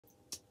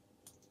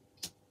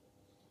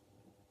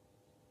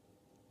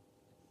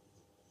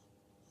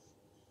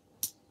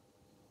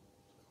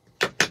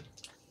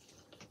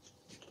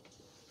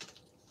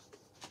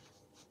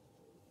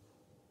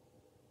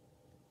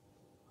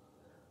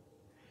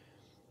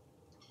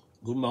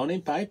Good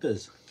morning,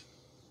 Pipers.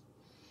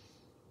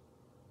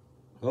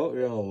 Hope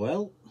you're all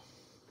well.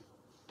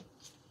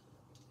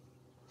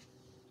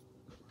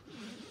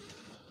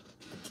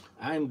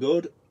 I'm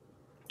good.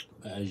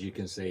 As you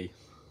can see,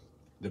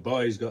 the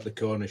boys got the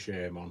corner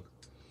shame on.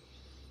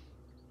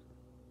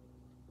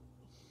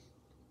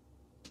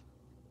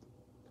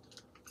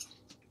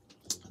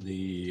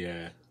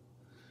 The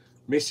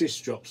missus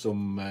dropped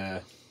some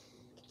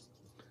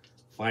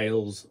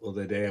files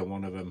other day, and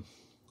one of them,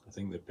 I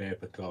think the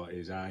paper caught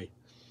his eye.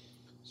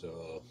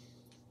 So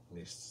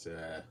this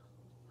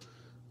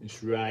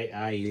right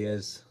eye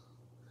is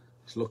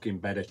it's looking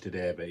better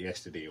today, but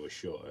yesterday it was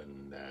shut,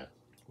 and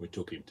we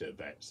took him to the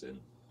vets, and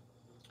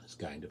it's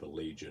kind of a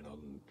lesion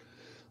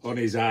on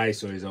his eye,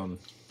 so he's on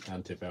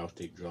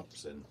antibiotic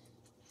drops and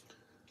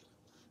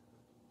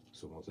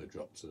some other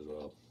drops as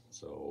well.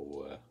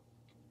 So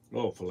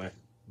hopefully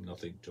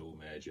nothing too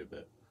major,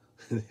 but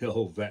the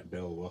old vet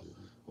bill was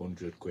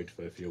 100 quid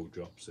for a few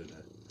drops and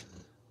a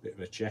bit of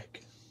a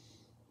check.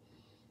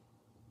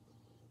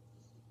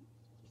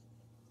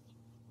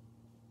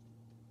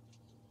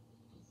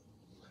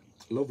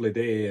 Lovely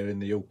day here in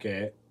the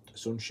UK,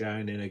 sun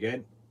shining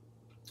again.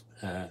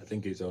 I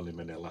think it's only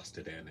going to last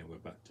today, and then we're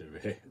back to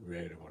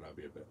rain and what have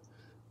you, but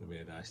it'll be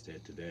a nice day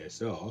today.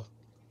 So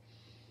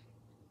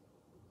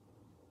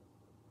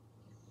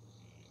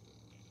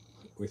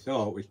we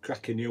thought we'd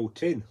crack a new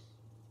tin.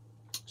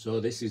 So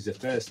this is the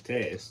first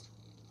taste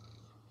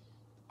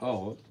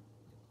of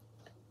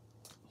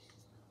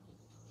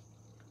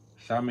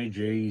Sammy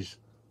G's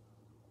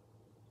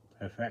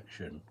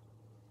Perfection.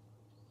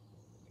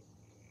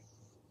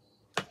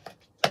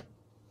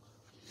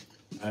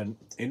 And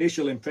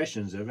initial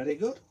impressions are very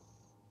good.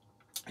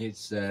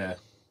 It's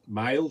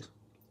mild,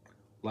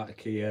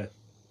 like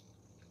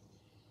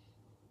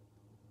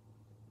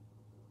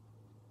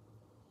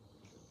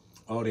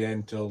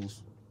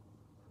Orientals,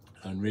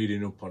 and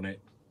reading up on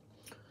it,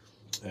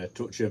 a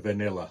touch of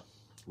vanilla,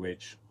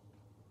 which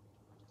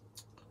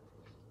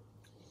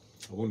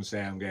I wouldn't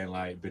say I'm getting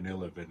like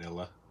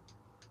vanilla,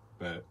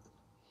 but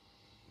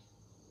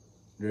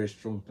there is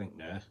something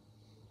there.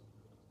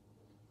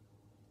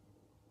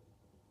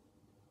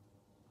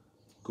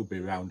 Could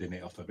be rounding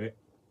it off a bit.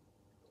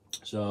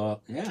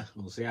 So yeah,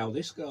 we'll see how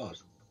this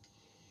goes.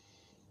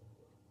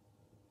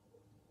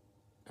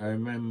 I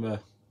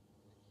remember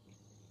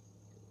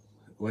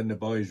when the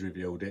boys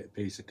reviewed it,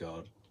 Piece of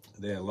Cod,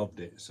 they loved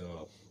it,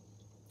 so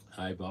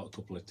I bought a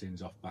couple of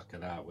tins off back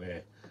of that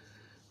way.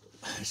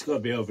 It's got to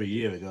be over a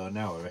year ago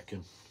now, I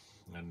reckon,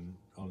 and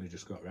only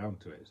just got round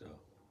to it. So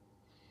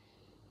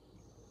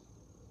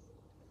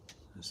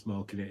I'm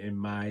smoking it in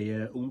my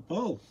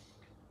Umpole.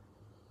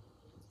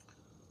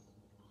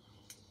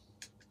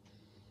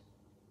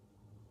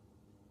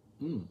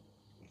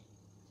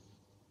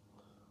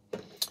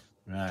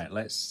 Right,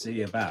 let's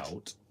see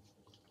about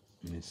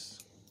this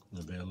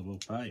available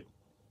pipe.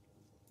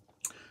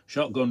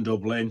 Shotgun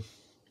doubling.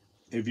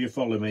 If you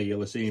follow me,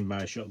 you'll have seen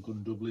my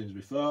shotgun doublings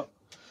before.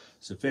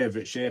 It's a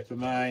favourite shape of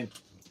mine.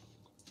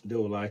 I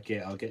do like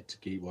it. I'll get to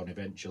keep one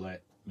eventually.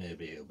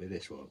 Maybe it'll be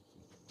this one,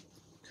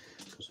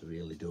 because I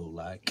really do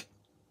like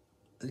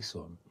this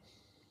one.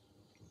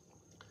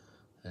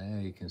 There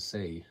you can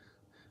see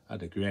I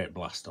had a great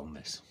blast on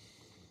this.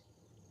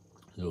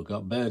 So we've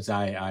got bird's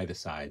eye either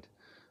side,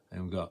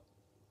 and we've got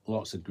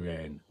lots of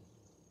grain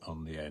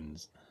on the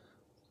ends,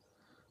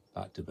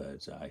 back to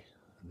bird's eye,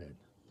 and then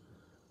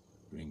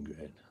ring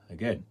grain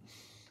again.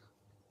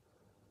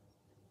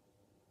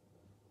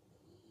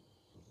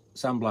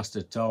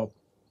 Sandblasted top,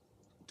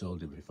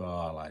 told you before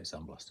I like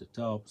sandblasted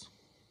tops.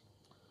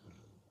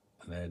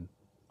 And then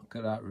look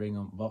at that ring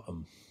on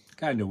bottom,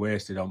 kind of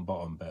wasted on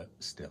bottom, but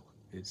still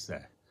it's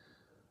there.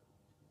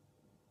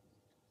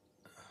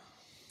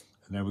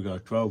 And then we got a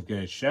 12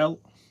 gauge shell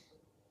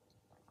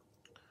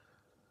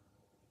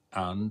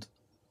and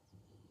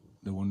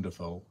the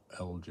wonderful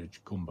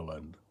Eldridge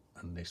Cumberland,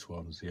 and this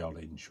one's the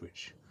orange,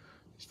 which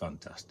is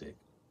fantastic,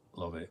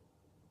 love it.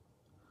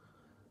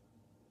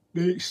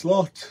 Big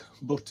slot,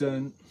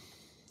 button,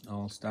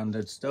 all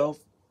standard stuff,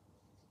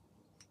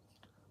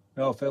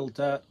 no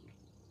filter.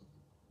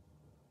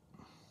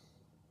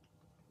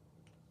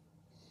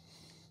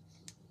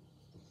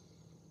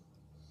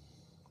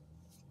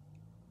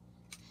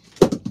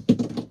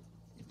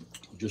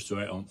 Just throw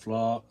it on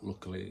floor.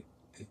 Luckily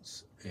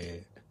it's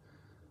a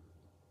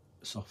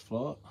soft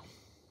floor.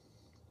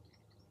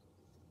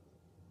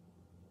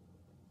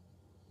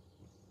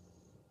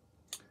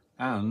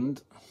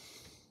 And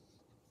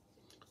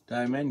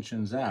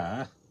dimensions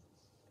are,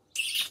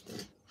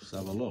 let's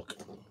have a look,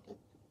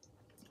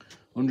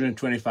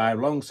 125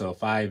 long, so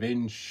 5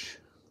 inch,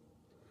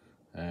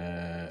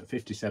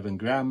 57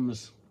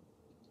 grams,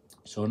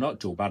 so not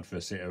too bad for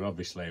a sitter.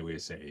 Obviously with a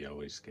sitter you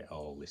always get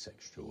all this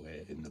extra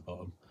weight in the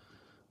bottom,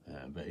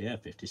 but yeah,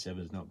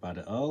 57 is not bad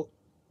at all.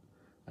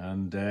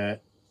 And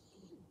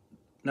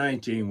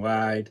 19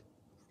 wide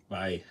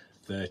by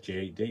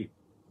 38 deep,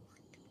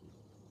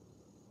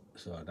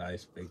 so a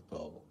nice big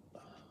bowl.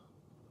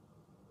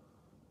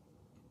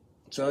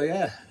 So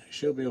yeah, it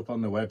should be up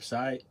on the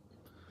website.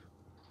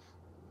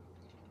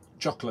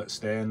 chocolate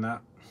stain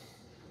that.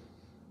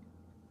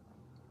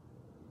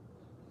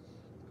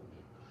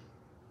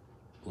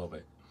 Love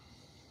it.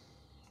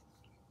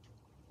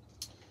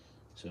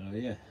 So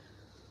yeah,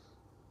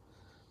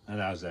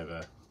 and as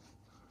ever,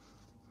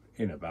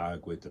 in a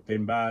bag with the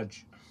pin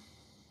badge.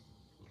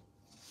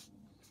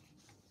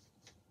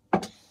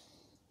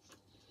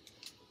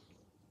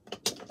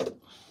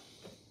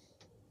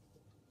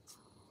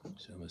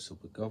 So a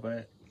sup of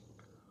coffee.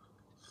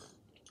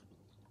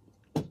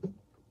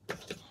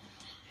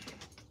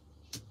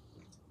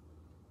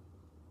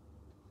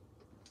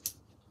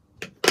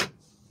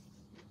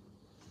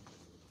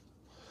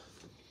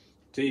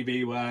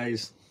 TV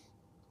wise,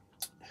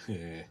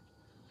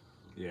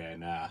 yeah,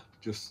 nah,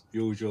 just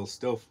usual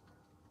stuff.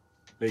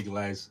 Big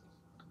Les,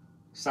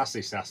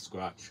 Sassy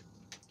Sasquatch,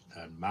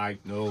 and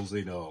Mike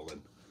Knowlesy Nolan.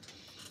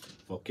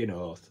 Fucking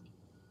oath.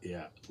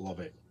 Yeah, love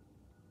it.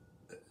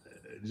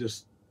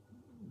 Just,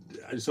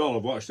 it's all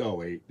I've watched all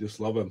week. Just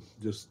love them.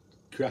 Just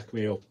crack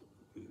me up.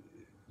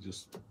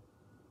 Just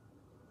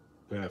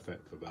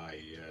perfect for my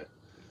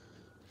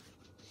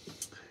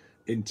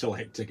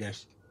intellect, I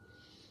guess.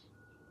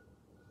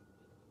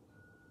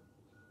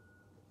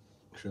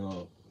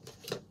 So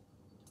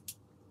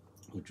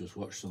we just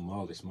watched some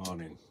more this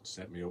morning.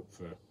 Set me up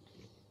for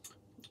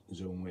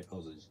Zoom with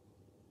Aussies.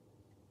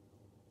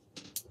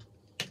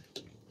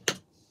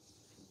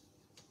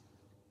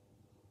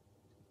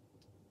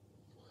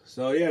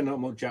 So yeah, not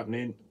much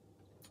happening.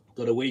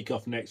 Got a week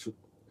off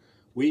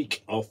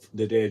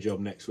the day job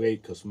next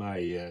week because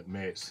my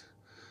mate's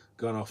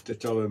gone off to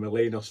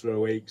Torremolinos for a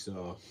week,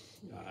 so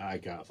I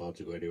can't afford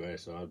to go anywhere,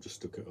 so I've just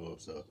stuck at home.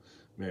 So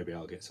maybe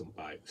I'll get some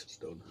pipes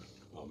done,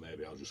 or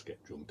maybe I'll just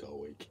get drunk all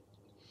week.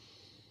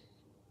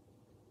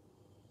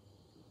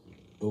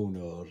 Who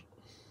knows?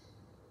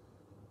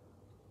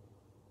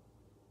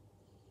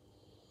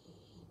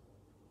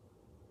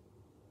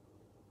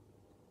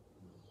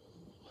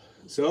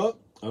 So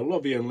I'll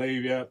love you and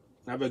leave you.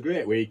 Have a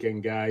great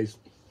weekend, guys,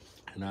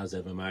 and as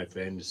ever, my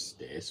friends,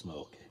 stay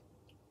smoky.